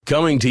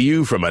Coming to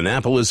you from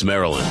Annapolis,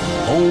 Maryland,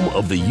 home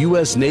of the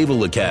U.S.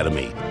 Naval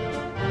Academy,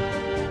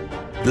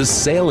 the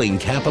sailing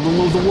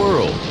capital of the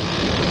world,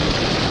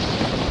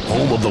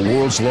 home of the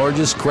world's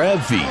largest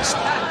crab feast,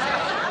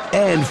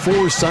 and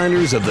 4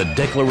 signers of the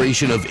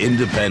Declaration of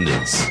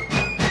Independence.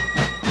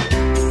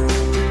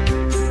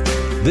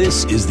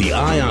 This is the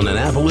Eye on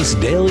Annapolis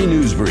Daily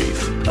News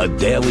Brief, a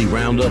daily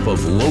roundup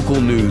of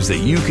local news that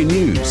you can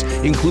use,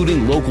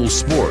 including local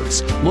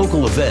sports,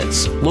 local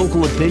events,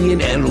 local opinion,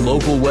 and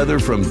local weather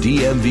from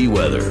DMV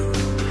Weather.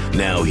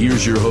 Now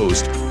here's your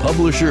host,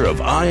 publisher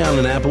of Eye on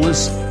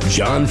Annapolis,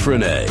 John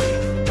Frenaye.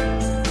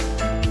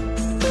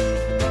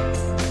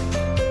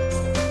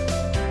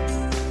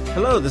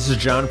 Hello, this is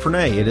John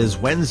Frenaye. It is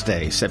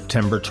Wednesday,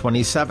 September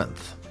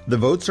 27th. The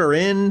votes are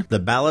in, the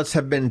ballots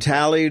have been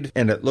tallied,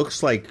 and it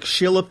looks like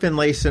Sheila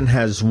Finlayson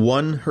has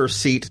won her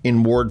seat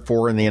in Ward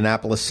 4 in the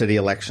Annapolis city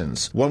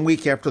elections. 1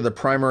 week after the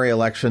primary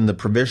election, the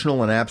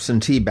provisional and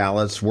absentee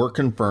ballots were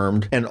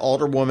confirmed, and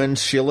Alderwoman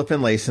Sheila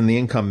Finlayson, the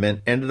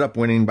incumbent, ended up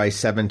winning by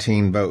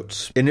 17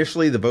 votes.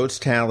 Initially, the votes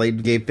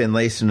tallied gave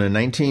Finlayson a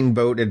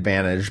 19-vote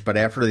advantage, but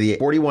after the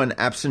 41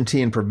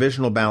 absentee and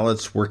provisional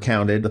ballots were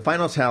counted, the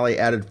final tally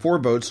added 4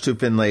 votes to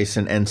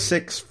Finlayson and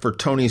 6 for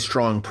Tony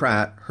Strong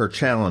Pratt, her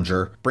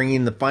challenger,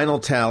 bringing the final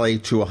tally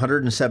to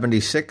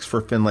 176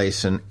 for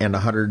Finlayson and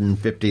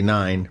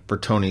 159 for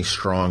Tony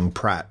Strong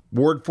Pratt.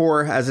 Ward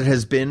 4, as it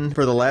has been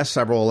for the last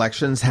several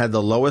elections, had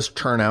the lowest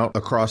turnout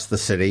across the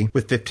city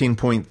with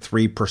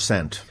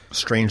 15.3%.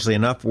 Strangely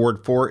enough,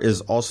 Ward 4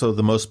 is also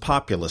the most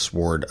populous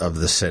ward of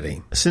the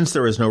city. Since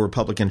there is no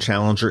Republican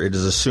challenger, it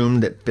is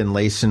assumed that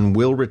Finlayson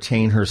will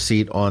retain her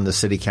seat on the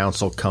city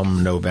council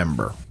come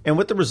November. And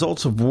with the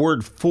results of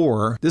Ward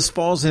 4, this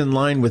falls in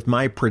line with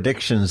my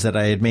predictions that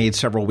I had made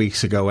several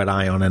weeks ago at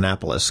Eye on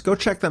Annapolis. Go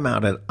check them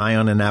out at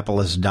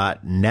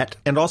eyeonannapolis.net.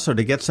 And also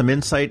to get some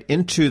insight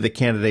into the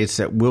candidates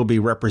that will be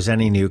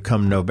representing you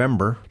come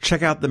November,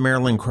 check out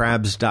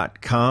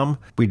themarylandcrabs.com.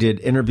 We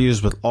did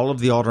interviews with all of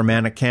the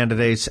aldermanic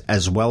candidates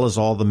as well as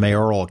all the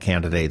mayoral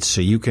candidates,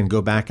 so you can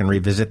go back and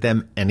revisit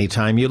them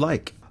anytime you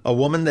like. A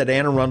woman that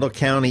Anne Arundel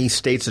County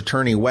State's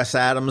Attorney Wes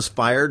Adams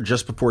fired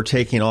just before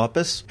taking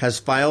office has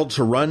filed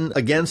to run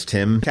against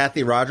him.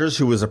 Kathy Rogers,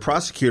 who was a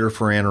prosecutor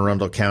for Anne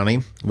Arundel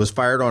County, was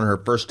fired on her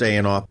first day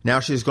in office. Now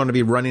she's going to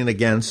be running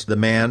against the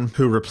man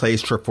who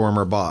replaced her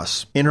former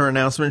boss. In her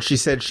announcement, she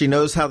said she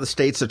knows how the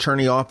state's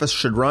attorney office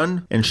should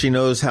run, and she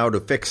knows how to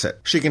fix it.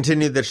 She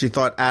continued that she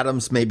thought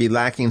Adams may be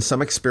lacking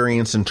some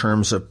experience in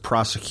terms of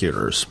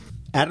prosecutors.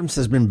 Adams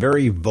has been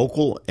very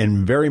vocal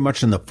and very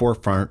much in the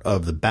forefront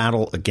of the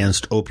battle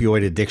against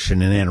opioid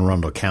addiction in Anne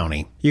Arundel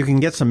County. You can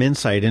get some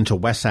insight into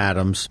Wes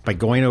Adams by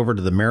going over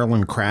to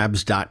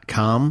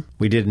themarylandcrabs.com.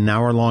 We did an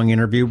hour-long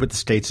interview with the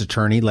state's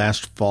attorney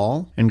last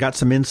fall and got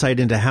some insight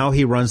into how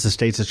he runs the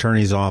state's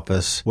attorney's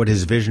office, what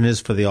his vision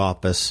is for the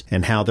office,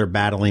 and how they're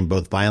battling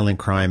both violent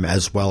crime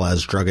as well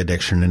as drug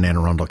addiction in Anne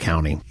Arundel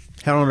County.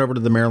 Head on over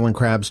to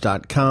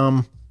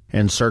themarylandcrabs.com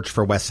and search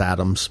for Wes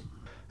Adams.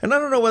 And I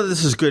don't know whether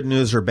this is good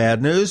news or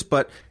bad news,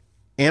 but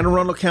Anne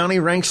Arundel County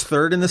ranks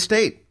 3rd in the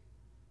state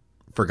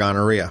for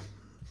gonorrhea.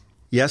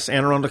 Yes,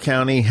 Anne Arundel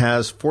County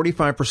has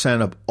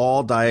 45% of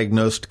all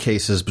diagnosed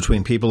cases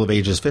between people of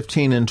ages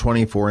 15 and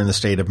 24 in the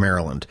state of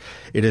Maryland.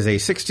 It is a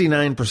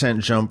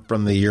 69% jump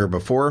from the year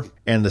before,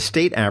 and the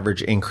state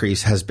average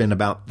increase has been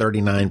about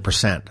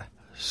 39%.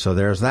 So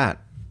there's that.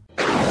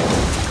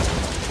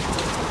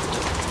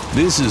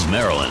 This is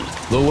Maryland.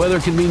 The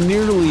weather can be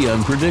nearly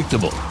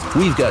unpredictable.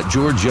 We've got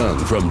George Young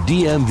from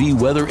DMV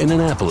Weather in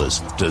Annapolis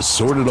to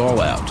sort it all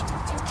out.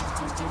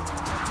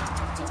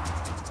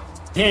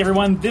 Hey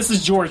everyone, this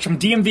is George from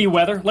DMV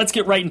Weather. Let's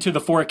get right into the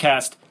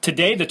forecast.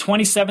 Today, the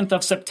 27th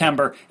of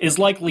September, is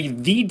likely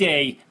the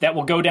day that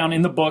will go down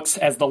in the books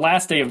as the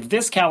last day of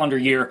this calendar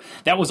year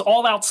that was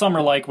all-out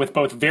summer-like with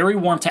both very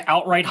warm to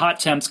outright hot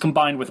temps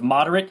combined with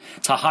moderate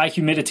to high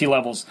humidity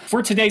levels.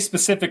 For today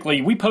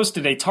specifically, we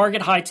posted a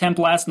target high temp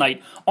last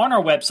night on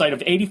our website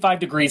of 85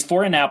 degrees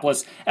for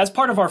Annapolis as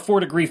part of our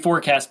 4-degree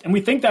forecast, and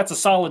we think that's a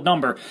solid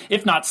number,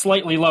 if not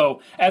slightly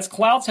low, as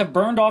clouds have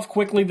burned off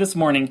quickly this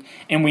morning,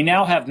 and we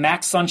now have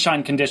max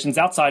sunshine conditions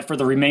outside for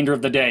the remainder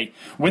of the day.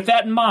 With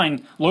that in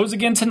mind, lows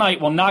again tonight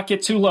will not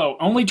get too low,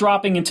 only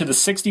dropping into the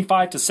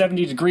 65 to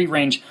 70 degree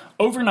range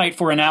overnight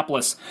for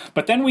Annapolis.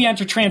 But then we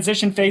enter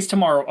transition phase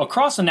tomorrow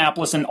across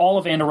Annapolis and all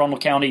of Anne Arundel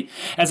County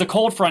as a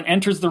cold front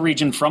enters the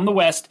region from the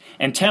west,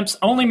 and temps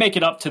only make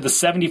it up to the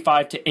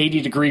 75 to 80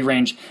 degree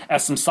range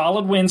as some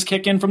solid winds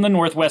kick in from the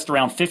northwest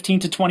around 15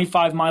 to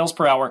 25 miles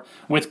per hour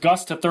with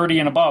gusts to 30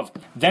 and above.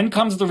 Then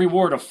comes the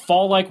reward of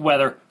fall-like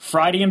weather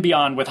Friday and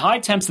beyond with high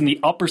temps in the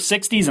upper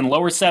 60s and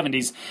lower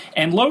 70s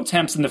and low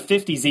temps in the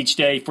 50s each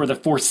day for the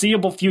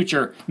foreseeable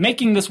future,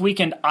 making this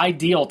weekend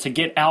ideal to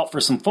get out for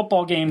some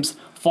football games,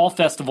 fall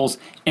festivals,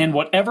 and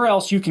whatever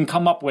else you can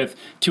come up with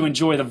to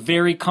enjoy the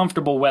very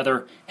comfortable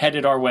weather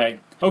headed our way.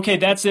 Okay,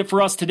 that's it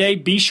for us today.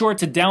 Be sure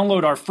to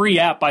download our free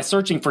app by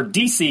searching for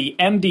DC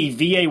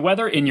MDVA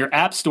Weather in your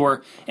app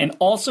store. And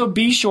also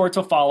be sure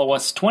to follow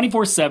us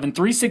 24/7,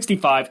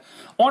 365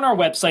 on our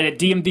website at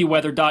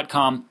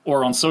dmvweather.com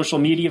or on social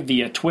media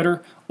via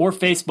Twitter or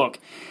Facebook.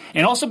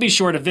 And also be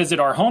sure to visit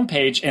our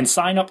homepage and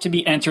sign up to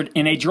be entered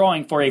in a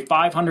drawing for a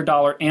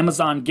 $500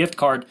 Amazon gift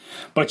card.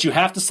 But you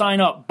have to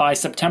sign up by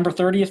September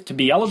 30th to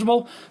be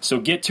eligible, so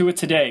get to it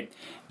today.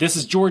 This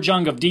is George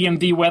Young of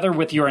DMV Weather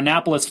with your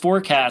Annapolis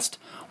forecast.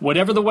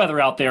 Whatever the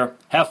weather out there,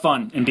 have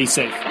fun and be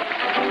safe.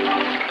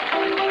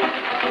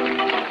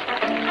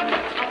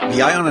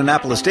 The Eye on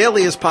Annapolis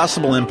Daily is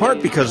possible in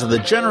part because of the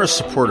generous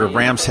support of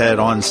Ram's Head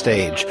on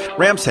Stage.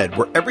 Ram's Head,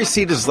 where every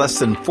seat is less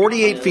than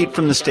 48 feet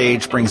from the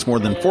stage, brings more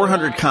than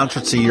 400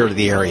 concerts a year to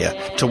the area.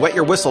 To wet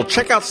your whistle,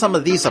 check out some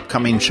of these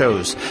upcoming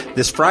shows.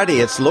 This Friday,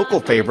 it's local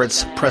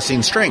favorites,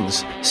 Pressing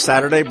Strings.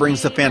 Saturday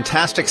brings the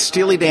fantastic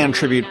Steely Dan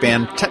tribute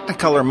band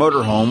Technicolor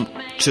Motorhome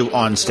to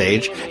On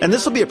Stage, and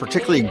this will be a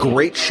particularly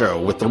great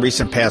show with the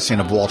recent passing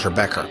of Walter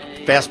Becker.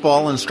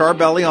 Fastball and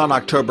Starbelly on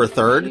October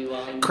 3rd,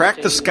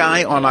 Crack the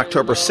Sky on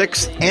October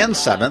 6th and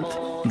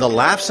 7th. The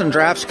Laughs and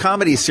Drafts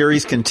comedy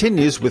series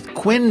continues with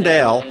Quinn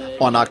Dale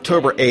on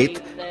October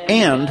 8th,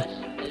 and,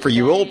 for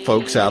you old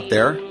folks out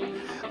there,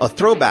 a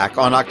throwback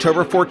on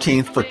October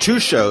 14th for two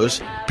shows,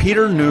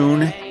 Peter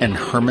Noon and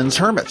Herman's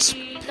Hermits.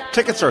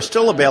 Tickets are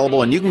still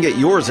available, and you can get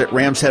yours at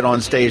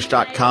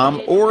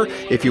ramsheadonstage.com, or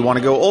if you want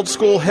to go old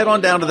school, head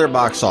on down to their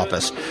box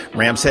office.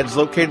 Ram's Head is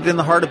located in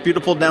the heart of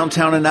beautiful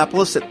downtown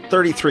Annapolis at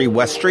 33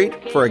 West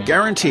Street. For a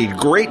guaranteed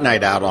great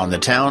night out on the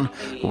town,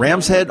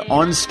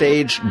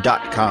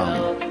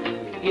 ramsheadonstage.com.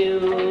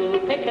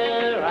 You pick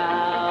her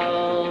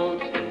out,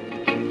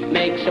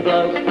 makes a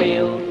bloke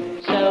feel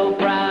so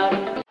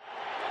proud.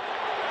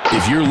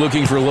 If you're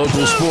looking for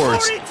local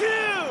sports,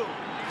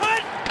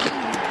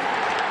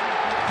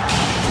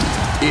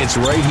 it's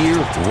right here,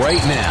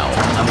 right now,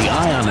 on the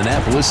Eye on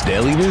Annapolis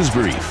Daily News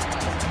Brief.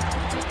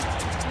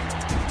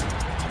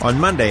 On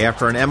Monday,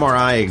 after an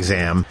MRI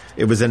exam,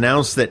 it was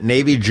announced that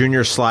Navy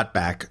junior slot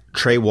back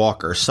Trey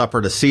Walker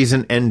suffered a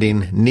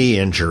season-ending knee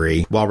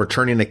injury while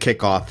returning a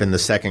kickoff in the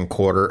second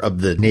quarter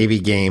of the Navy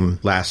game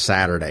last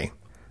Saturday.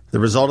 The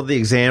result of the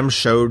exam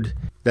showed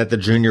that the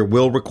junior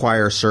will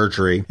require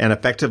surgery and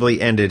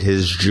effectively ended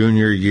his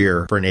junior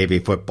year for Navy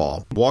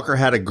football. Walker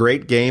had a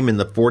great game in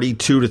the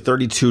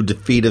 42-32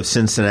 defeat of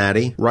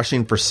Cincinnati,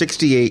 rushing for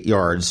 68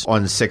 yards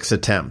on 6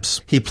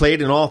 attempts. He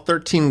played in all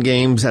 13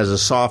 games as a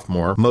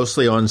sophomore,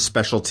 mostly on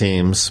special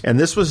teams, and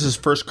this was his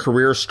first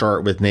career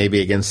start with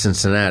Navy against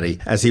Cincinnati,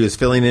 as he was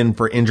filling in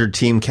for injured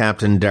team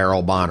captain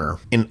Darrell Bonner.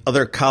 In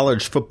other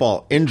college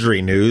football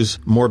injury news,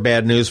 more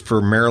bad news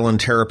for Maryland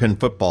Terrapin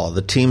football.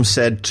 The team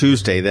said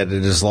Tuesday that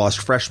it has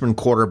lost freshman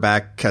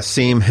quarterback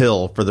Kasim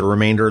Hill for the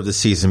remainder of the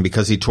season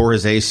because he tore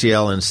his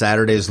ACL in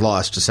Saturday's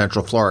loss to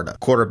Central Florida.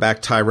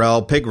 Quarterback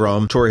Tyrell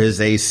Pigrome tore his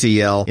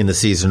ACL in the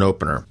season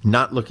opener.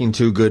 Not looking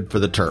too good for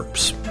the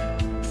Terps.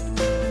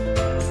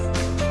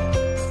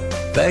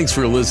 Thanks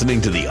for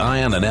listening to the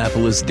Eye on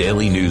Annapolis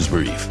Daily News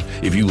Brief.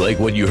 If you like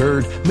what you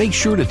heard, make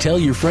sure to tell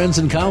your friends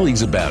and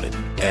colleagues about it.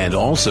 And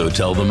also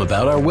tell them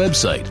about our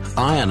website,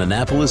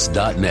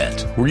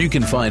 eyeonannapolis.net, where you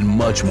can find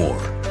much more.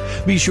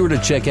 Be sure to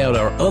check out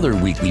our other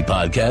weekly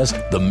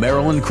podcast, The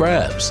Maryland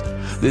Crabs.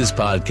 This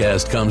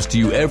podcast comes to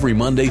you every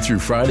Monday through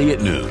Friday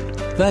at noon.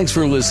 Thanks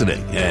for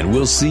listening, and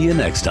we'll see you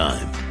next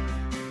time.